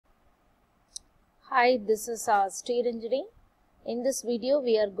Hi, this is Sriranjani. In this video,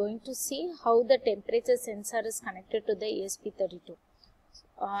 we are going to see how the temperature sensor is connected to the ESP32.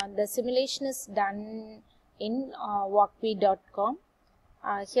 The simulation is done in WOKWI.com.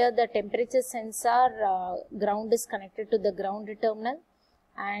 Here the temperature sensor ground is connected to the ground terminal,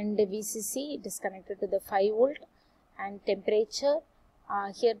 and VCC it is connected to the 5 volt, and temperature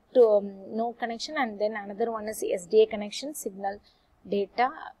here to no connection, and then another one is SDA connection, signal data,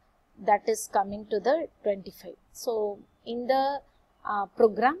 that is coming to the 25. So in the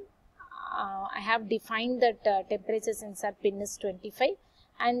program I have defined that temperature sensor pin is 25,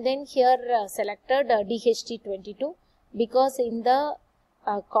 and then here selected DHT22 because in the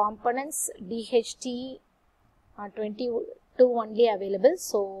components DHT22 only available,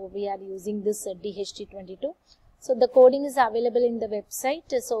 so we are using this DHT22. So the coding is available in the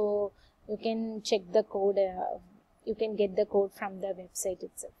website, so you can check the code, you can get the code from the website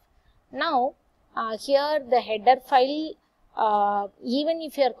itself. Now here the header file, even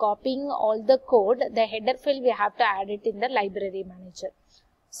if you are copying all the code, the header file we have to add it in the library manager.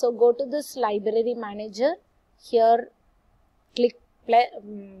 So go to this library manager, here click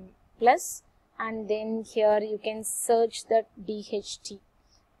plus, and then here you can search the DHT.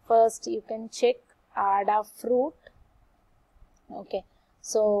 First you can check add a fruit. Okay,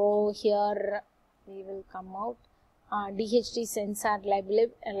 so here we will come out DHT sensor library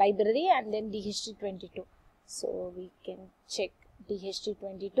and then DHT22. So we can check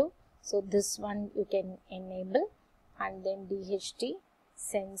DHT22. So this one you can enable, and then DHT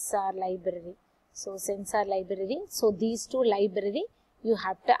sensor library. So sensor library. So these two library you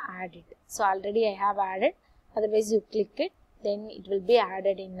have to add it. So already I have added. Otherwise you click it, then it will be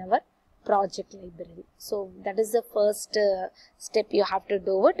added in our project library. So that is the first step you have to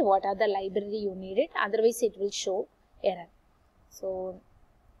do it. What are the library you need it? Otherwise it will show error. So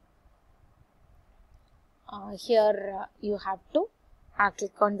here you have to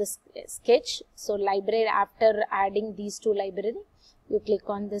click on this sketch. So library, after adding these two library, you click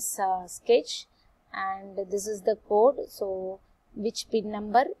on this sketch, and this is the code. So which pin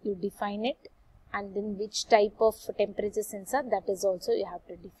number you define it, and then which type of temperature sensor, that is also you have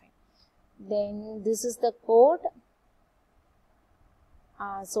to define. Then this is the code.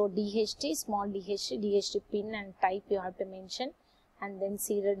 So DHT, small DHT, DHTPIN and type you have to mention, and then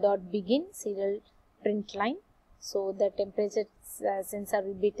Serial.begin, Serial.println. So the temperature sensor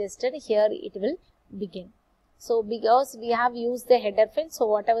will be tested. Here it will begin. So because we have used the header file, so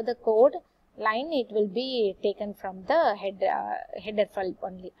whatever the code line, it will be taken from the header file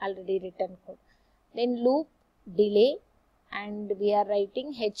only, already written code. Then loop delay, and we are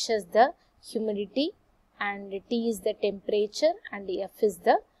writing H as the humidity, and T is the temperature, and F is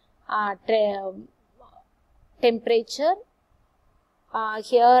the temperature.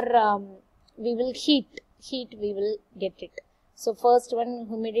 Here we will heat we will get it. So first one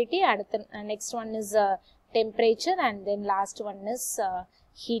humidity, next one is temperature, and then last one is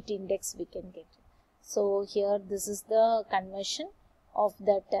heat index we can get. So here this is the conversion of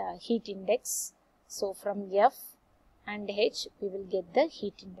that heat index. So from F and H we will get the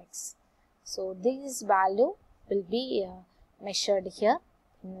heat index. So this value will be measured here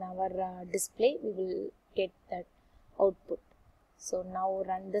in our display. We will get that output. So now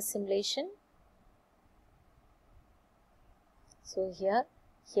run the simulation. So here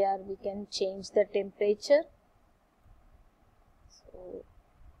we can change the temperature. So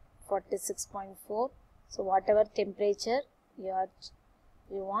 46.4. So whatever temperature you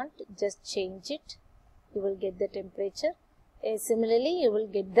want, just change it. You will get the temperature. Similarly, you will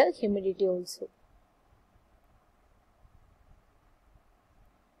get the humidity also.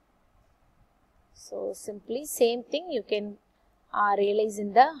 So simply same thing you can realize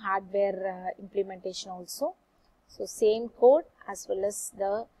in the hardware implementation also. So same code as well as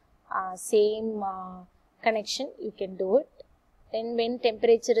the same connection you can do it. Then when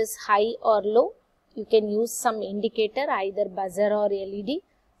temperature is high or low, you can use some indicator, either buzzer or LED,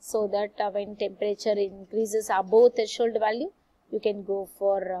 so that when temperature increases above threshold value, you can go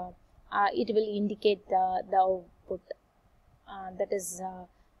for it will indicate the output. That is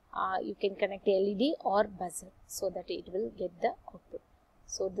you can connect LED or buzzer so that it will get the output.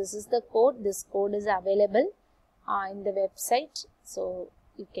 So this is the code. This code is available in the website, so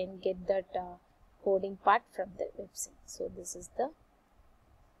you can get that coding part from the website. So this is the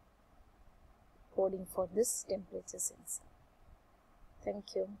coding for this temperature sensor.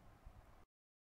 Thank you.